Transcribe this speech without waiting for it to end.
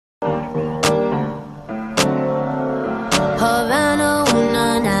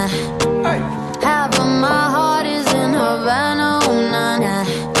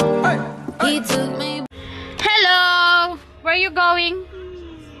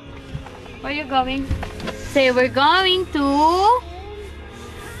Where are you going? Say, we're going to...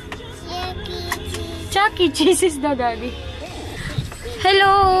 Chuck E. Cheese is the daddy.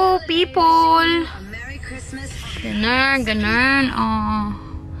 Hello, people! Ganun. Oh.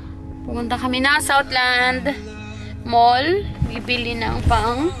 Pumunta kami na Southland Mall. Bibili ng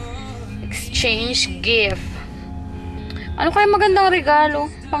pang exchange gift. Ano kaya magandang regalo?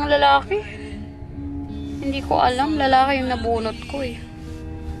 Pang lalaki? Hindi ko alam. Lalaki yung nabunot ko eh.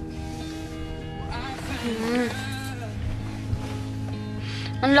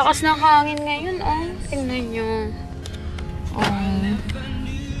 Ang lakas ng hangin ngayon, oh. Tingnan nyo. Oh.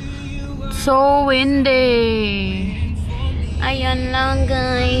 So windy. Ayan lang,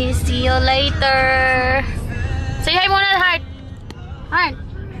 guys. See you later. Say hi muna, Heart. Heart.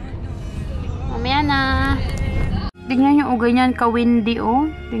 Mamaya na. Tingnan nyo, oh, ganyan ka-windy, oh.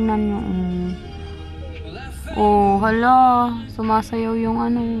 Tingnan nyo, oh, hala. Sumasayaw yung,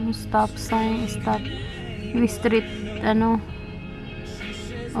 stop sign, stop. Yung street,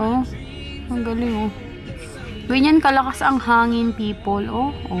 Oh, ang galing, oh. Ganyan kalakas ang hangin, people,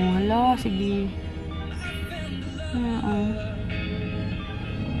 oh. Oh, hala, sige. Oh.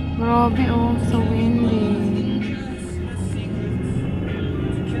 Grabe, oh. So windy.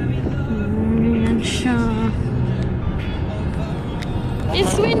 Ganyan siya.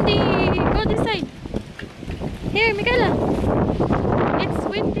 It's windy! Go this side. Here, Michaela. It's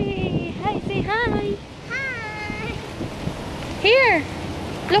windy. Hi, say hi. Hi. Here.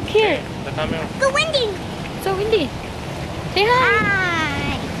 Look here. The camera. So windy. So windy. Say hi.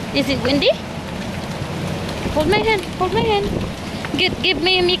 Hi. Is it windy? Hold my hand. Hold my hand. Give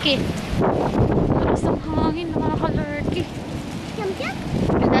me a Mickey. Lakas ng hangin. Nakaka-lurky. Yum.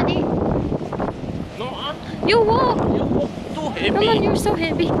 Daddy. No, You walk. you walk too heavy. Come on, you're so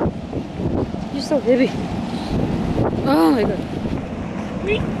heavy. You're so heavy. Oh my god.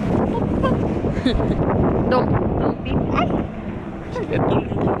 Don't be.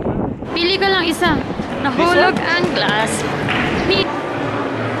 Pili ka lang isa. Nahulog ang glass.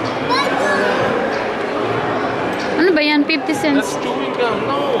 Ano ba yan? 50 cents. That's chewing gum.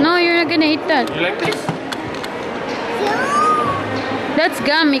 No. No, you're not gonna eat that. You like this? That's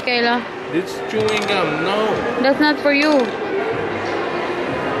gum, Michaela. It's chewing gum. No. That's not for you.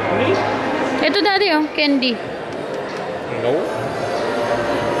 Me? Ito daddy, oh. Candy. No.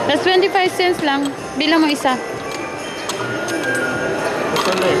 That's 25 cents lang. Bilang mo isa. What's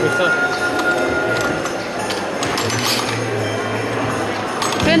the name? What's that?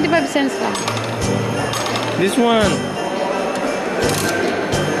 25 cents lang. This one.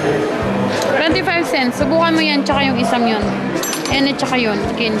 25 cents. Subukan mo yan, tsaka yung isang yun. Yan at tsaka yun,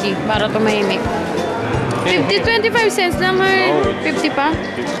 candy, para tumahimik. 25 cents lang, Heart. 50 pa?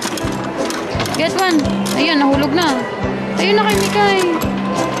 Get one. Ayan, nahulog na. Ayun na kay Mikay.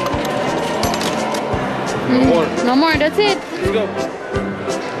 No more. No more, that's it. Let's go.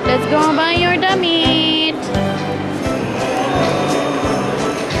 Let's go buy your meat.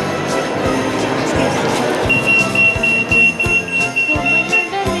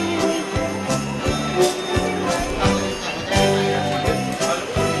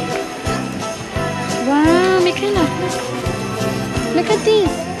 Wow, Michaela. Look at this.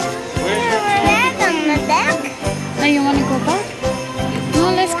 On the back. Now you wanna go back?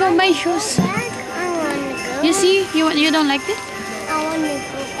 No, let's go buy shoes. I wanna go. You see, you don't like this? I wanna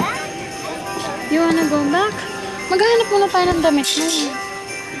go back. You wanna go back? Maghahanap muna tayo ng damit mo.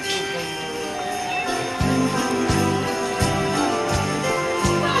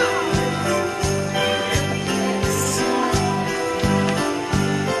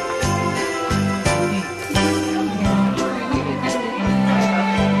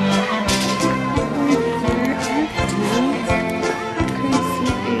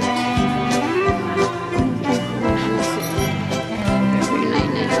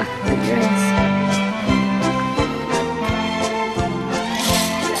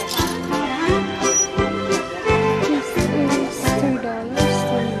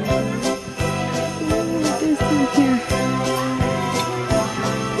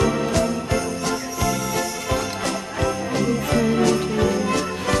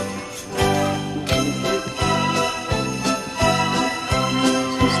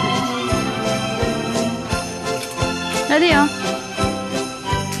 Daddy, oh.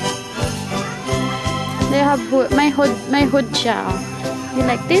 They have my hood siya, oh. You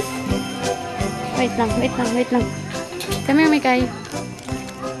like this? Wait lang. Come here, Mikay.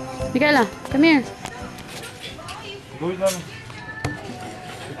 Michaela, come here. Go down.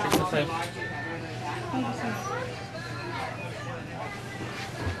 Exercise.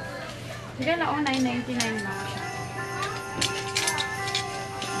 Michaela, oh, $9.99 lang siya.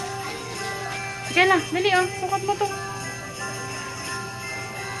 Sige lang, dali oh. Sukat mo to.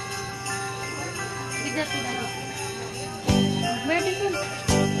 Bigat, bigat. Where did you?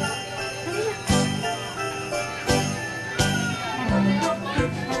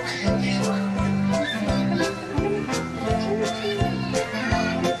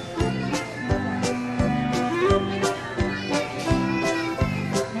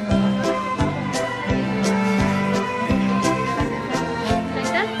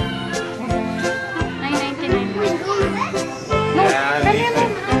 Dali na.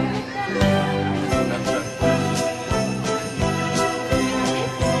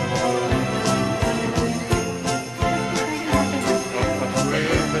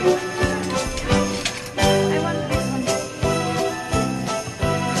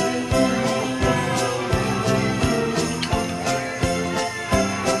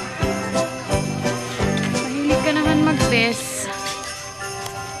 Best.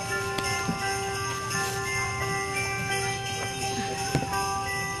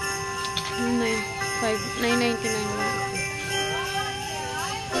 Ano na yun? 9.99 lang.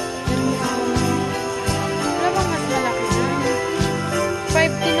 Wala bang mas malaki na?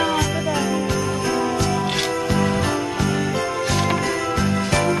 5 din na nga ito dahil.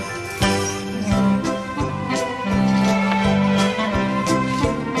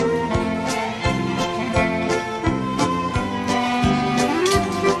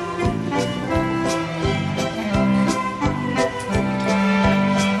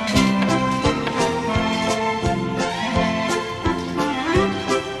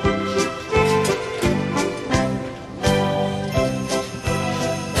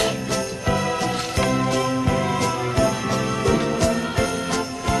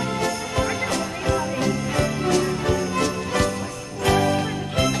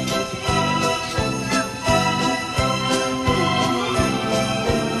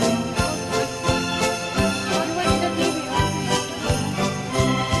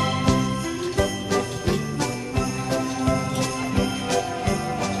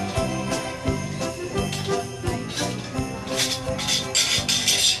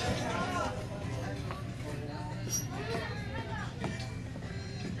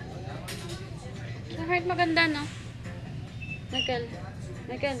 Heart maganda, no? Michael.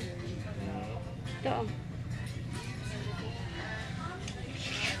 Michael. Ito, oh.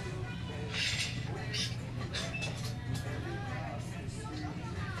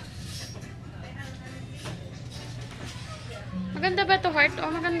 Maganda ba to, heart?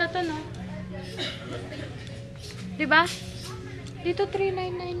 Oh, maganda to, no? Diba? Dito,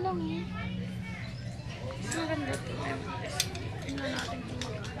 399 lang, eh. Maganda to. Tingnan natin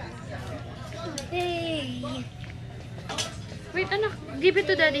ito. Hey. Wait, anak. Give it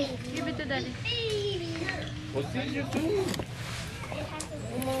to daddy. Give it to daddy. What's this you doing?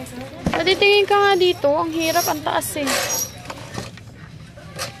 Daddy, tingin ka nga dito. Ang hirap, ang taas eh.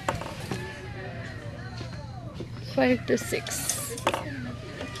 5 to 6.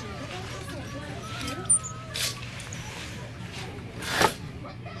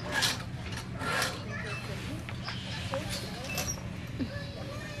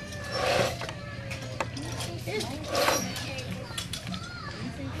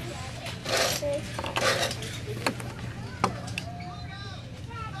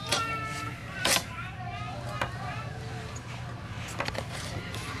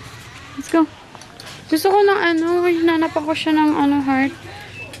 Let's go. Gusto ko ng ano, hinanapan ko siya ng ano, heart,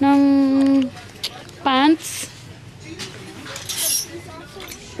 ng pants.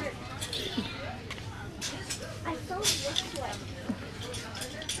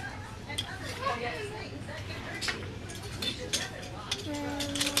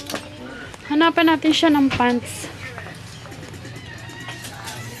 Hanapan natin siya ng pants.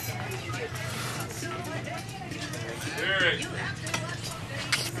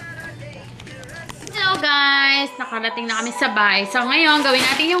 Hello guys! Nakarating na kami sa bahay. So ngayon, gawin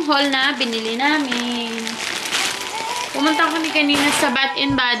natin yung haul na binili namin. Pumunta kami kanina sa Bath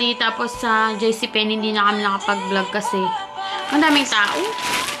and Body, tapos sa JCPenney hindi na kami nakapag-vlog kasi ang daming tao.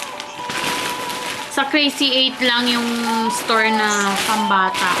 Sa Crazy 8 lang yung store na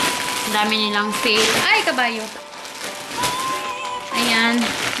pambata. Ang dami nilang sale. Ay, kabayo! Ayan.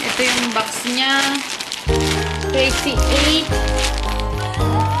 Ito yung box niya. Crazy 8.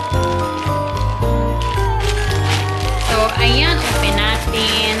 So, ayan. Open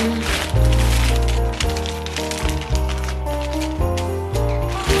natin.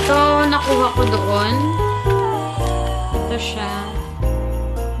 Ito, nakuha ko doon. Ito siya.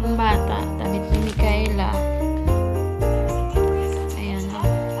 Yung bata. Damit ni Micaela. Ayan.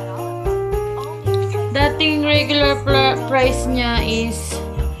 Dating regular price niya is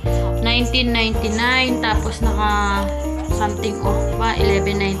 $9.99. $19.99. Tapos naka something off pa,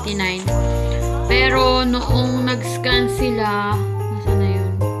 $11.99. Pero noong nag-scan sila, nasa na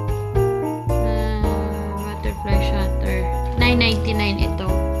yun? Butterfly shutter. $9.99 ito.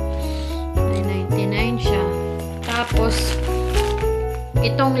 $9.99 siya. Tapos,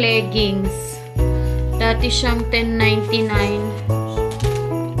 itong leggings. Dati siyang $10.99.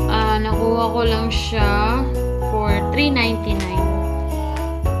 Nakuha ko lang siya for $3.99.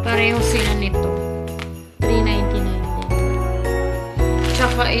 Pareho sila nito. $3.99 din.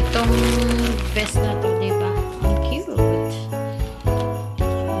 Tsaka itong vest na to, diba? Ang cute.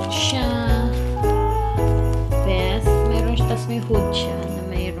 Siya. Vest. Meron siya, tas may hood siya na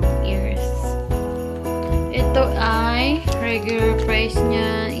mayroong ears. Ito ay regular price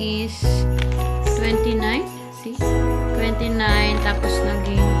niya is $29. See? $29. Tapos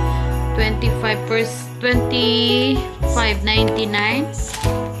naging $25.99.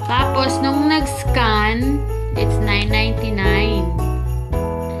 Tapos nung nag-scan, it's $9.99.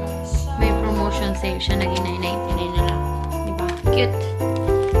 May promotion sale siya, naging $9.99 na lang. Diba? Cute.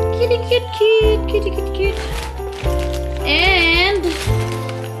 Cute. And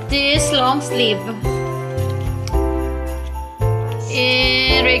this long sleeve.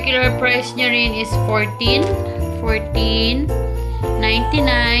 Regular price niya rin is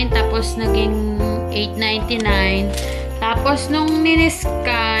 $14.99. Tapos naging $8.99. Tapos nung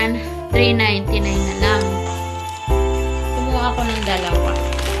niniscan, $3.99 na lang. Kumuha ako ng dalawa.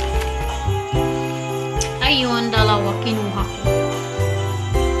 Ayun, dalawa kinuha ko.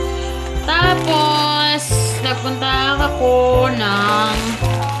 Tapos nagpunta ako ng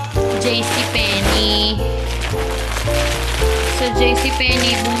JCPenney. Sa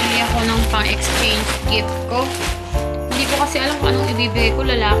JCPenney, bumili ako ng pang-exchange gift ko. Hindi ko kasi alam kung anong ibibigay ko.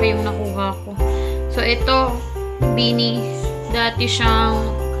 Lalaki yung nakuha ko. So, ito, beanie. Dati siyang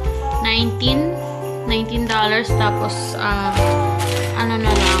 $19. Tapos, ano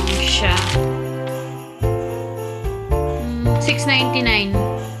na lang siya. $6.99.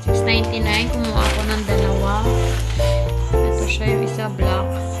 Kumuha ako ng dalawa. Ito siya, yung isa black.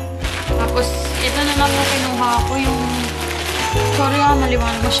 Tapos, ito na lang yung kinuha ko. Yung, sorry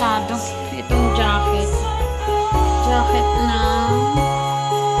maliwanag masyado. Itong jacket. Jacket na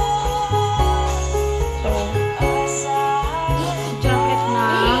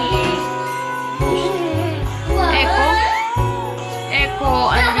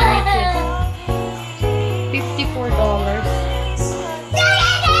Eco Unlimited. $54.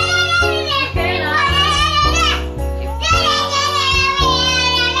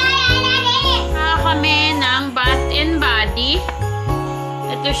 Kami ng Bath and Body.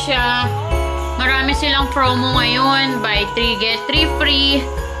 Ito siya. Marami silang promo ngayon. Buy 3, get 3 free.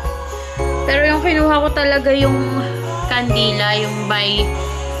 Pero yung kinuha ko talaga yung kandila. Yung buy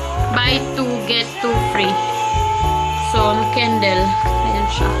 2, get 2 free. So, candle. Ayan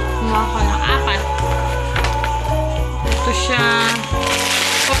siya. Kumuha ko ng 4. Ito siya.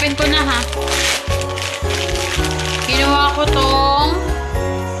 Open ko na ha. Kinuha ko tong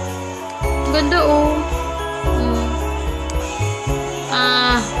ganda oh.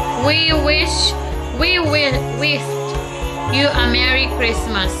 We wish you a Merry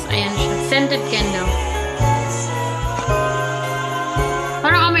Christmas. Ayan siya. Scented candle.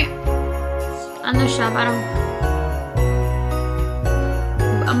 Parang amoy, ano siya, parang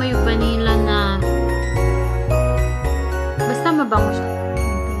amoy vanilla na basta mabango siya.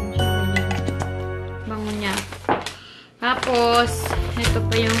 Bango niya. Tapos, ito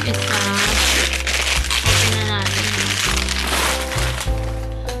pa yung isa. Open na natin.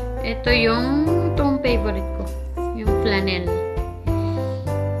 Ito itong favorite ko. Yung flannel.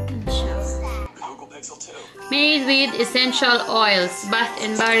 Made with essential oils. Bath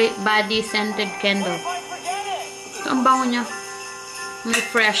and Body scented candle. Ito, ang bango niya. May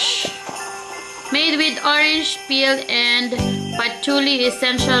fresh. Made with orange peel and patchouli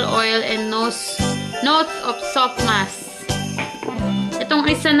essential oil and notes of soft mask. Itong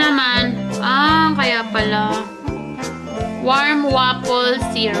isa naman, kaya pala. Warm waffle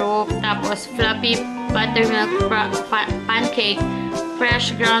syrup, tapos fluffy buttermilk pancake,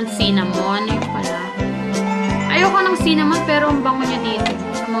 fresh ground cinnamon. Yung pala. Ayoko ng cinnamon, pero ang bango niya dito.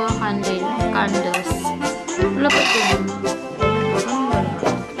 Sa mga candles. Lapot ko din.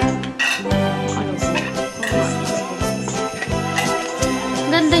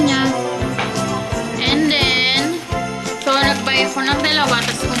 Ganda niya. And then, so nag-buy ako ng dalawa,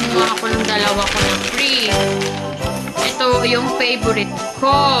 tapos kumuha ako ng dalawa ko ng free. Ito yung favorite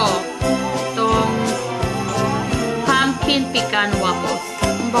ko. Itong pumpkin pecan waffles.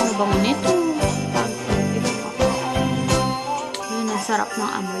 Ang bango-bango nito. Ayun, ang sarap ng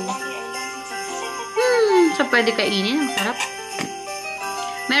amoy. siya pwede kainin. Ang sarap.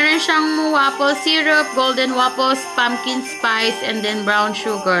 Meron siyang waffle syrup, golden waffles, pumpkin spice, and then brown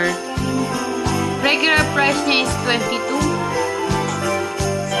sugar. Regular price niya is 22.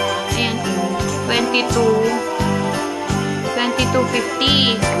 Ayan.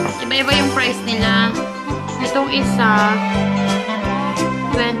 22.50. Iba-iba yung price nila. Itong isa,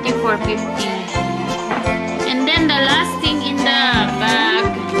 24.50. And then, the last thing in the bag,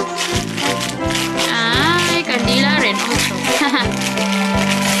 ay, kandila rin also.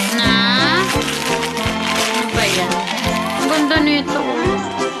 Ano ba yan? Ang ganda nito.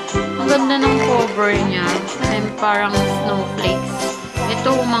 Ang ganda ng cover niya. And parang snowflakes.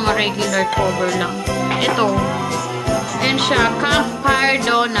 Ito, mga regular cover lang. Ito. Ayan siya, campfire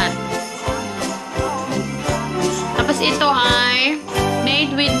donut. Tapos ito ay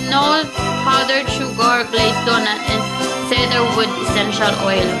made with no powdered sugar, glazed donut, and cedarwood essential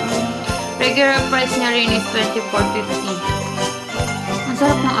oil. Regular price niya rin is 24.50. Ang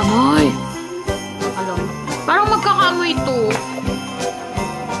sarap ng amoy. Alam. Parang magkakamoy ito.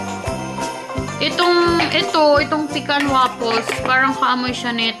 Itong pecan waffles, parang kaamoy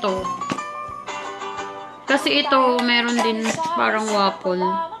siya nito. Kasi ito, meron din parang waffle.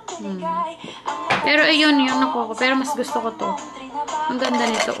 Pero ayun, yun ako. Pero mas gusto ko to. Ang ganda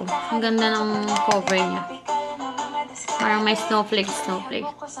nito. Oh. Ang ganda ng cover niya. Parang may snowflake.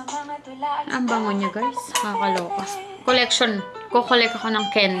 Ang bango niya, guys. Nakakaloka. Collection. Kukolek ako ng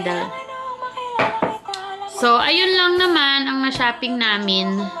candle. So, ayun lang naman ang na-shopping namin.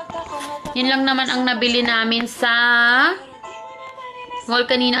 Yun lang naman ang nabili namin sa mall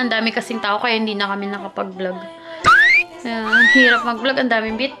kanina. Ang dami kasing tao kaya hindi na kami nakapag-vlog. Ang hirap mag-vlog. Ang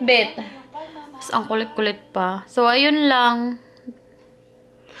daming bit-bit. Tapos ang kulit-kulit pa. So, ayun lang.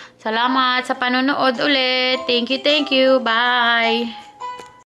 Salamat sa panonood ulit. Thank you. Bye!